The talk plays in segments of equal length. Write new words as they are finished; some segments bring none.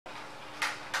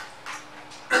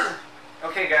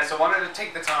guys, I wanted to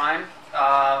take the time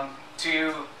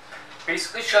to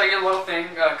basically show you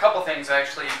a couple things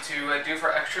actually to do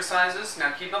for exercises.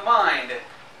 Now keep in mind,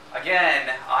 again,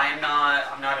 I'm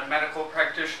not a medical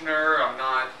practitioner, I'm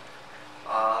not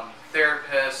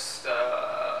therapist,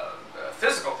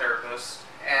 physical therapist,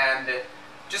 and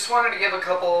just wanted to give a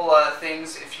couple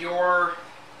things. If you're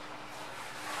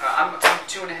I'm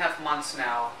 2.5 months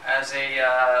now as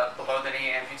a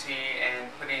below-the-knee amputee and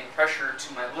putting pressure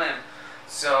to my limb.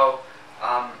 So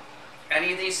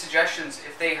any of these suggestions,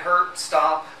 if they hurt,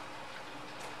 stop.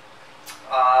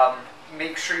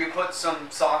 Make sure you put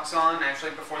some socks on.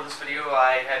 Actually, before this video,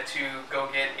 I had to go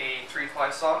get a 3-ply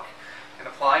sock and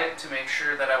apply it to make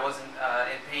sure that I wasn't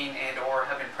in pain and or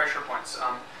having pressure points.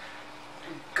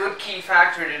 Good key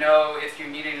factor to know if you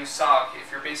need a new sock. If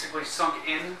you're basically sunk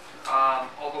in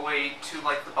all the way to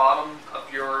like the bottom of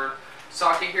your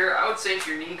socket here, I would say if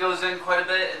your knee goes in quite a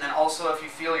bit, and then also if you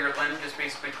feel your limb just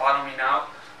basically bottoming out,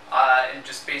 and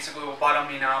just basically what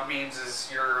bottoming out means is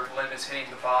your limb is hitting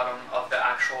the bottom of the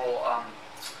actual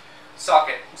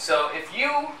socket. So if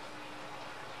you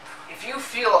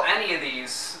feel any of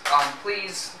these,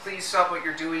 please stop what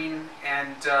you're doing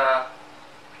and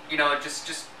you know,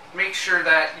 just make sure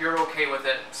that you're okay with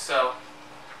it. So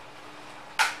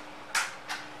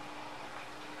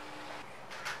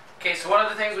okay, so one of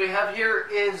the things we have here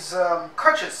is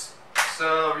crutches.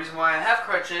 So the reason why I have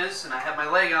crutches and I have my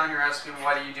leg on, you're asking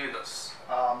why do you do this?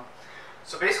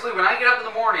 So basically when I get up in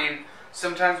the morning,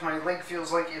 sometimes my leg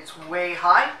feels like it's way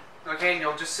high, okay, and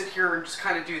you'll just sit here and just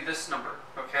kind of do this number,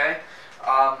 okay?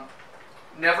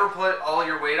 Never put all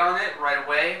your weight on it right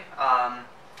away.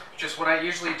 Just what I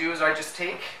usually do is I just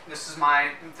take, this is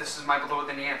my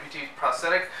below-the-knee amputee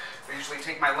prosthetic. I usually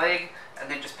take my leg and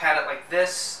then just pat it like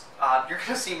this. You're going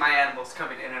to see my animals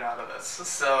coming in and out of this.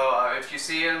 So if you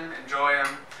see them, enjoy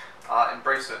them,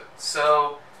 embrace it.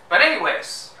 So, but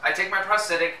anyways, I take my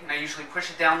prosthetic and I usually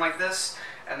push it down like this,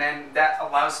 and then that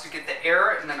allows to get the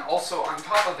air, and then also on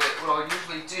top of it, what I'll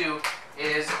usually do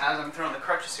is, as I'm throwing the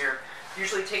crutches here,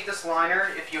 usually take this liner.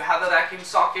 If you have a vacuum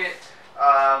socket,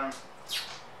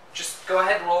 just go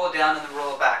ahead and roll it down and then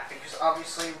roll it back, because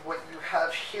obviously what you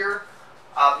have here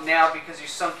now, because you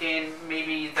sunk in,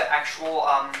 maybe the actual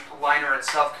liner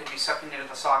itself could be sucking into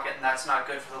the socket, and that's not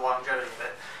good for the longevity of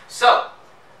it. So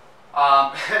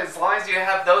as long as you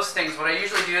have those things, what I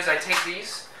usually do is I take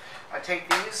these,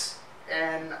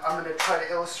 and I'm going to try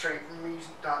to illustrate me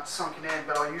not sunken in,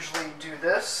 but I'll usually do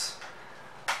this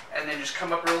and then just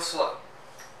come up real slow.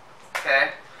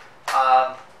 Okay?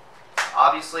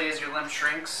 Obviously, as your limb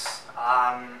shrinks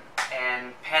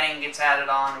and padding gets added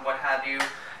on, what have you,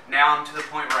 now I'm to the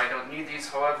point where I don't need these.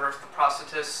 However, if the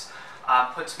prosthetist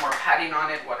puts more padding on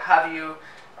it, what have you,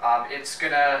 it's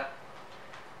gonna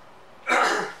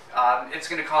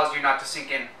cause you not to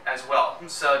sink in as well.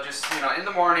 So just, you know, in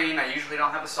the morning, I usually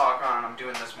don't have a sock on and I'm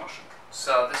doing this motion.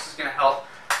 So this is gonna help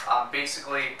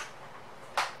basically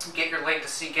get your leg to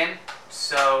sink in,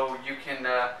 so you can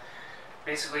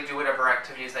basically do whatever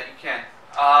activities that you can.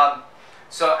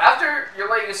 So after your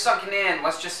leg is sunken in,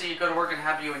 let's just say you go to work and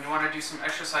have you, and you want to do some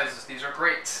exercises. These are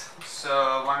great. So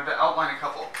I wanted to outline a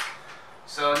couple.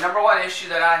 So number one issue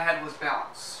that I had was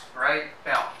balance, right?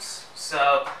 Balance.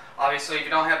 So obviously if you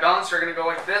don't have balance, you're going to go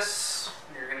like this,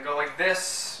 you're going to go like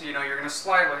this, you know, you're going to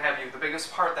slide, what have you. The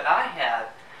biggest part that I had,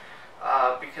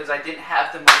 because I didn't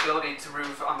have the mobility to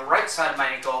move on the right side of my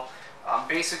ankle,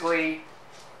 basically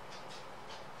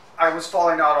I was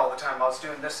falling out all the time. I was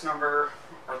doing this number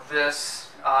or this.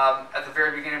 At the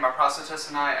very beginning, my prosthetist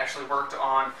and I actually worked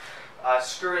on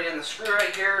screwing in the screw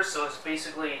right here, so it's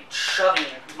basically shoving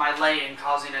my leg and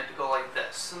causing it to go like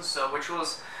this. And so,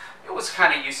 it was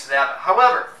kind of used to that.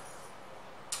 However,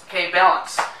 okay,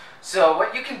 balance. So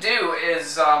what you can do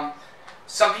is,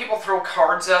 some people throw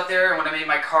cards out there, and when I made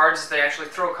my cards, they actually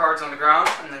throw cards on the ground,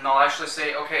 and then they'll actually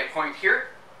say, okay, point here,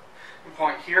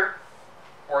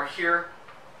 or here,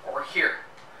 or here.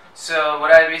 So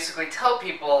what I basically tell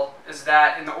people is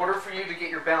that in order for you to get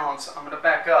your balance, I'm going to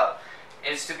back up,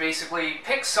 is to basically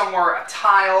pick somewhere a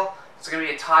tile. It's going to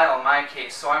be a tile in my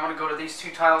case. So I want to go to these two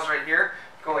tiles right here,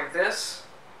 go like this,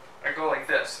 or go like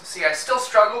this. See, I still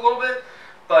struggle a little bit,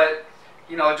 but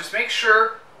you know, just make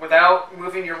sure without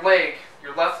moving your leg,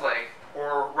 your left leg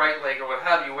or right leg or what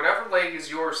have you, whatever leg is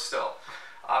yours still,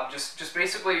 just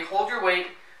basically hold your weight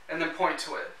and then point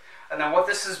to it. And then what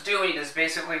this is doing is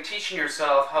basically teaching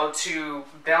yourself how to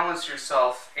balance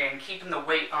yourself and keeping the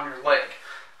weight on your leg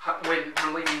when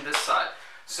relieving this side.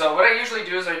 So what I usually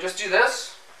do is I just do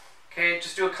this, okay,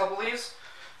 just do a couple of these.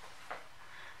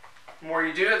 The more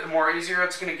you do it, the more easier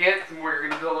it's going to get, the more you're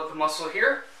going to build up the muscle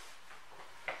here.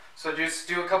 So just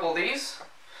do a couple of these.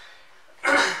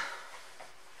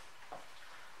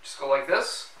 Just go like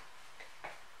this.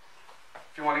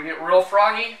 If you want to get real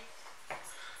froggy,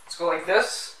 let's go like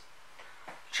this.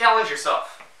 Challenge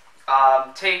yourself.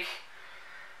 Take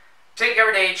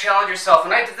every day, challenge yourself.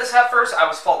 When I did this at first, I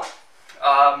was falling.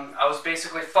 I was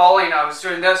basically falling. I was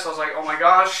doing this. I was like, oh my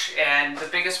gosh. And the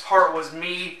biggest part was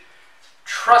me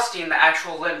trusting the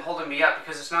actual limb holding me up,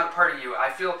 because it's not a part of you.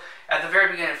 I feel at the very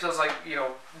beginning, it feels like, you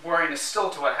know, wearing a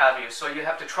stilt or what have you. So you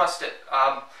have to trust it.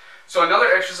 So another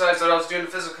exercise that I was doing in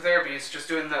physical therapy is just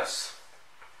doing this.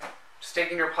 Just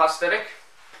taking your prosthetic,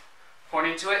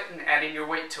 pointing to it, and adding your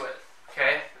weight to it.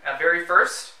 Okay? At very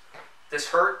first, this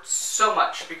hurt so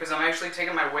much because I'm actually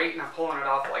taking my weight and I'm pulling it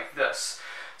off like this.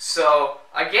 So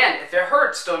again, if it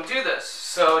hurts, don't do this.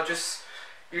 So just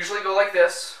usually go like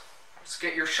this. Just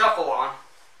get your shuffle on.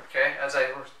 Okay, as I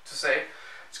were to say,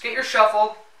 just get your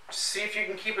shuffle. Just see if you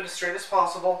can keep it as straight as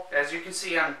possible. As you can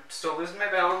see, I'm still losing my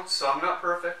balance, so I'm not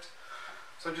perfect.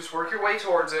 So just work your way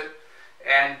towards it.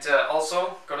 And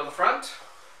also, go to the front,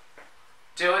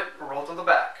 do it, roll to the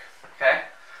back, okay?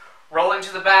 Rolling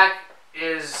to the back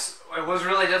it was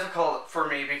really difficult for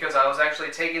me because I was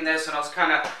actually taking this and I was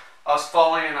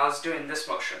falling and I was doing this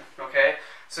motion, okay?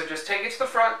 So just take it to the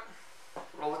front,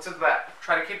 roll it to the back.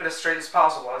 Try to keep it as straight as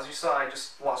possible. As you saw, I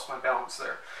just lost my balance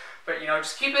there. But, you know,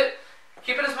 just keep it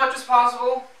as much as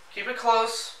possible, keep it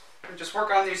close, and just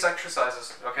work on these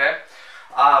exercises, okay?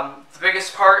 The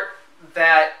biggest part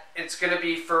that it's going to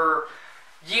be for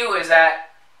you is that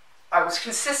I was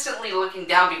consistently looking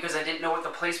down because I didn't know what the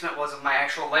placement was of my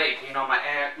actual leg. You know, my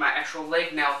actual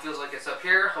leg now feels like it's up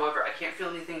here. However, I can't feel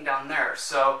anything down there.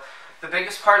 So the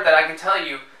biggest part that I can tell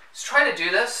you is try to do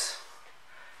this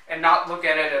and not look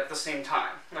at it at the same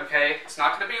time. Okay? It's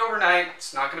not going to be overnight.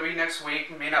 It's not going to be next week.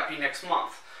 It may not be next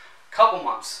month. A couple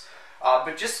months.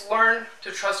 But just learn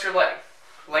to trust your leg.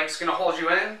 Leg's going to hold you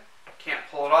in. Can't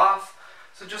pull it off.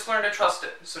 So just learn to trust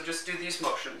it. So just do these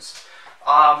motions.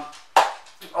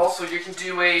 Also, you can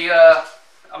do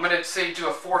I'm going to say do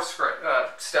a fourth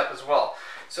step as well.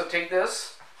 So take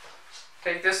this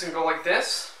and go like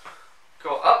this.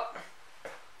 Go up,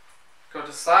 go to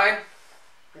the side,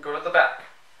 and go to the back.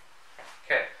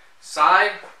 Okay,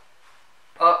 side,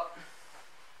 up,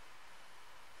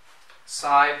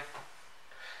 side,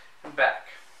 and back.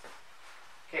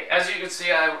 Okay, as you can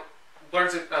see, I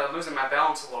learned losing my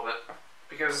balance a little bit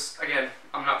because, again,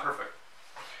 I'm not perfect.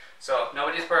 So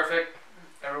nobody's perfect.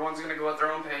 Everyone's going to go at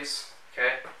their own pace.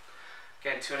 Okay,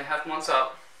 again, 2.5 months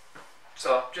up.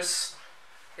 So just,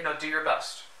 you know, do your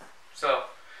best. So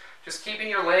just keeping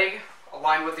your leg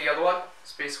aligned with the other one.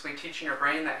 It's basically teaching your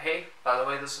brain that, hey, by the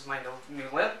way, this is my new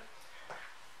limb.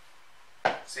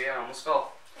 See, I almost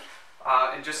fell.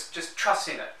 And just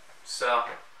trusting it. So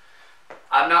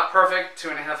I'm not perfect.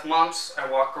 2.5 months. I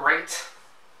walk great.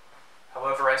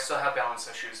 However, I still have balance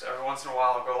issues. Every once in a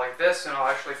while I'll go like this and I'll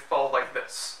actually fold like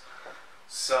this.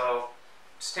 So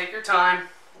just take your time,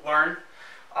 learn.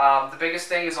 The biggest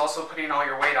thing is also putting all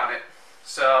your weight on it.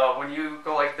 So when you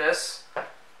go like this,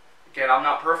 again, I'm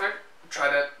not perfect. Try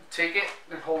to take it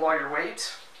and hold all your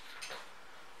weight.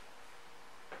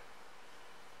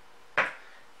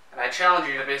 And I challenge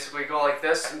you to basically go like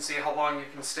this and see how long you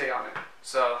can stay on it.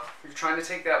 So you're trying to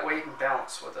take that weight and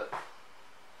balance with it.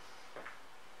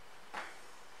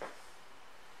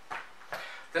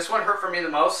 This one hurt for me the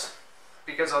most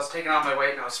because I was taking on my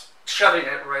weight and I was shoving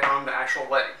it right on the actual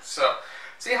leg. So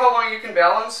see how long you can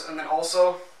balance, and then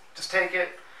also just take it.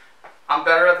 I'm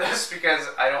better at this because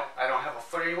I don't have a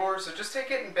foot anymore, so just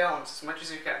take it and balance as much as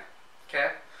you can.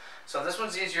 Okay? So this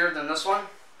one's easier than this one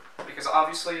because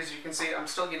obviously, as you can see, I'm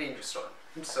still getting used to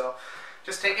it. So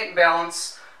just take it and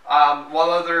balance. One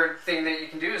other thing that you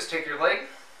can do is take your leg,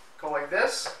 go like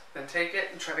this, then take it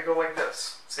and try to go like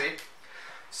this. See?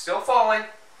 Still falling.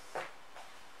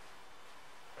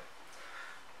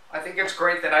 I think it's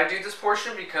great that I do this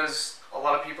portion because a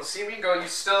lot of people see me and go,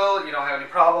 you don't have any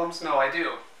problems. No, I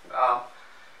do.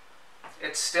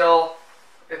 It's still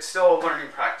a learning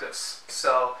practice.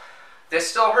 So this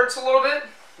still hurts a little bit,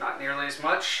 not nearly as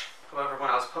much. However, when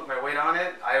I was putting my weight on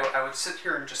it, I would sit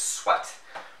here and just sweat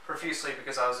profusely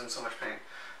because I was in so much pain.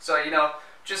 So, you know,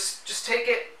 just take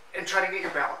it and try to get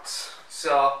your balance.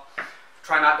 So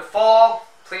try not to fall.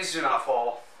 Please do not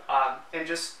fall. And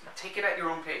just take it at your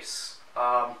own pace.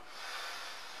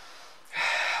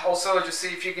 Also, just see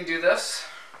if you can do this.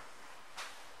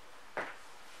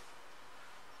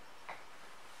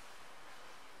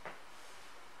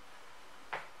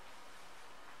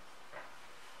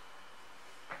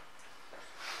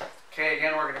 Okay,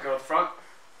 again, we're going to go to the front,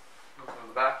 go to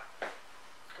the back, go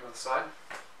to the side.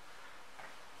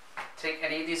 Take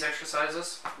any of these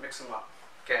exercises, mix them up.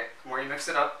 Okay, the more you mix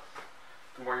it up,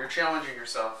 the more you're challenging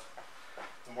yourself,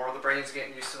 the more the brain's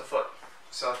getting used to the foot.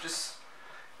 So just,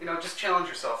 just challenge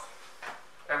yourself.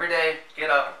 Every day, get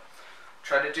up,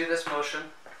 try to do this motion.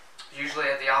 Usually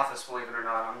at the office, believe it or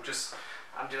not,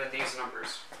 I'm doing these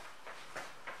numbers.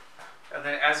 And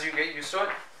then as you get used to it,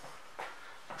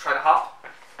 try to hop.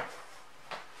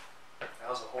 That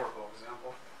was a horrible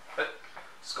example. But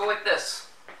just go like this.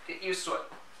 Get used to it.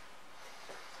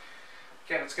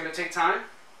 Again, it's going to take time.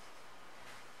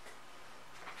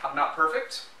 I'm not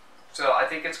perfect. So I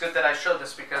think it's good that I showed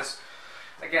this because,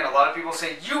 again, a lot of people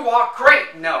say, you walk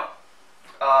great. No.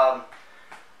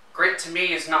 Great to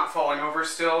me is not falling over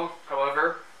still.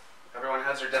 However, everyone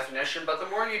has their definition. But the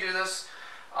more you do this,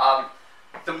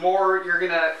 the more you're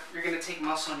gonna take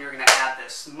muscle and you're gonna add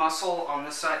this. Muscle on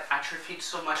this side atrophied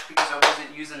so much because I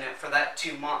wasn't using it for that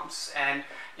 2 months. And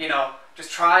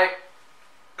just try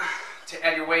to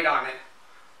add your weight on it.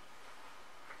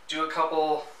 Do a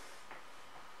couple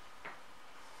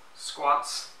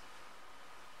squats.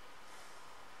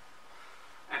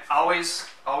 And always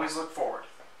look forward.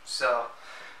 So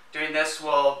doing this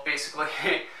will basically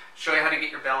show you how to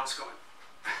get your balance going.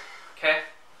 Okay?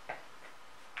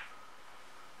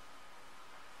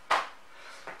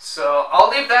 So I'll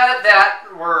leave that at that.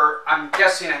 I'm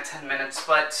guessing at 10 minutes,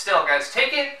 but still, guys,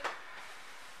 take it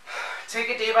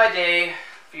day by day.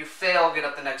 If you fail, get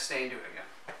up the next day and do it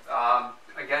again.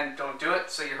 Again, don't do it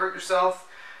so you hurt yourself,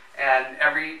 and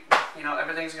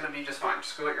everything's going to be just fine.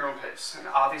 Just go at your own pace. And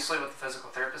obviously, what the physical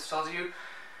therapist tells you,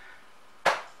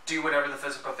 do whatever the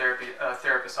physical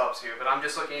therapist helps you. But I'm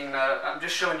just I'm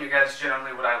just showing you guys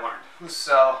generally what I learned.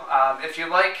 So if you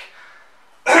like.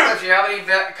 If you have any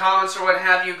comments or what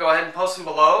have you, go ahead and post them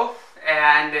below.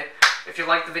 And if you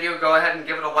like the video, go ahead and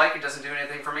give it a like. It doesn't do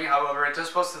anything for me. However, it does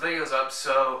post the videos up,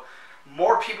 so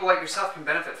more people like yourself can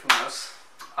benefit from this.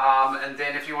 And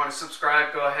then if you want to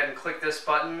subscribe, go ahead and click this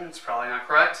button. It's probably not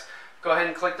correct. Go ahead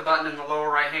and click the button in the lower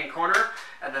right-hand corner,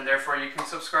 and then therefore you can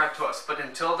subscribe to us. But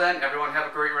until then, everyone have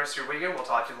a great rest of your weekend. We'll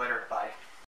talk to you later. Bye.